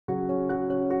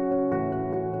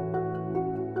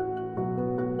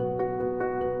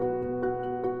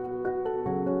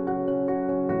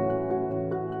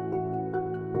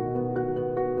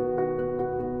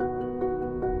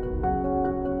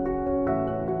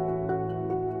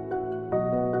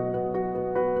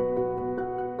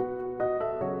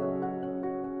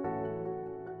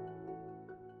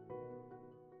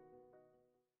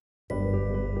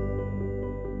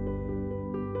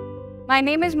My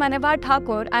name is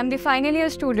Thapar. I am the final year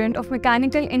student of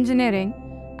Mechanical Engineering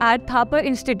at Thapar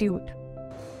Institute.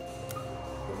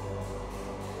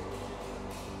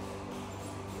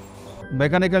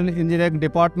 Mechanical Engineering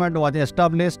Department was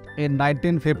established in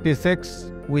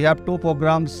 1956. We have two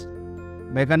programs,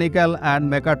 Mechanical and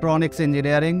Mechatronics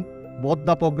Engineering. Both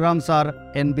the programs are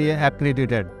NBA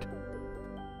accredited.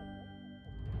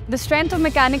 The strength of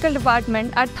Mechanical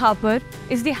Department at Thapar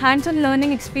is the hands-on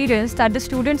learning experience that the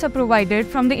students are provided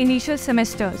from the initial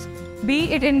semesters,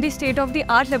 be it in the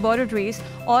state-of-the-art laboratories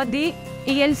or the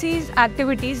ELC's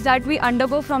activities that we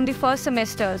undergo from the first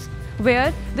semesters,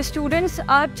 where the students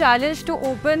are challenged to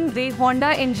open the Honda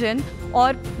engine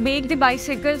or make the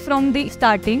bicycle from the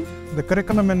starting. The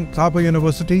curriculum in Thapar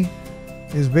University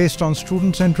is based on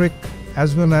student-centric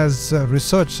as well as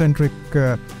research-centric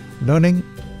learning.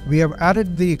 We have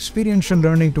added the experiential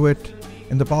learning to it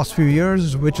in the past few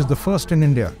years, which is the first in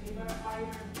India.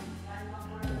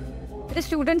 The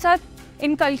students are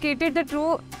inculcated the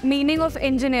true meaning of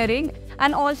engineering,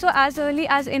 and also as early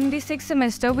as in the 6th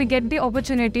semester, we get the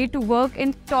opportunity to work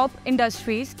in top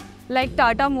industries like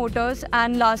Tata Motors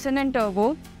and Larsen &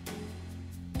 Toubro.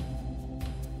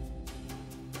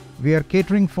 We are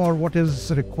catering for what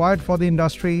is required for the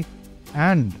industry,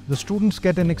 and the students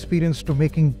get an experience to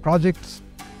making projects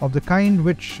of the kind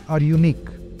which are unique.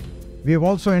 We have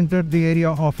also entered the area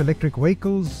of electric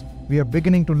vehicles. We are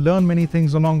beginning to learn many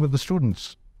things along with the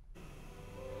students.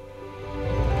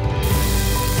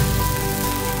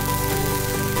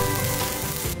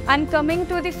 And coming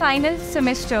to the final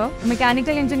semester,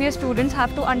 mechanical engineer students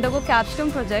have to undergo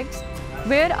capstone projects,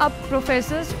 where our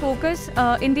professors focus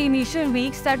in the initial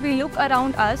weeks that we look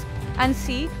around us and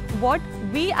see what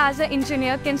we as an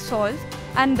engineer can solve,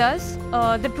 and thus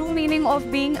the true meaning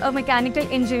of being a mechanical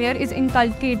engineer is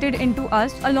inculcated into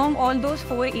us along all those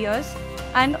 4 years.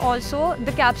 And also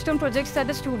the capstone projects that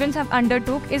the students have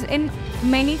undertook is in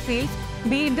many fields,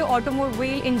 be it the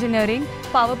automobile engineering,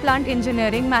 power plant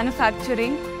engineering,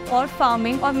 manufacturing or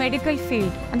farming or medical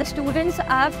field. And the students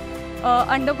have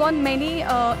undergone many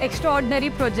extraordinary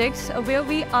projects where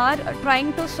we are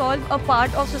trying to solve a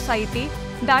part of society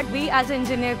that we as an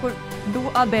engineer could do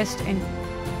our best in.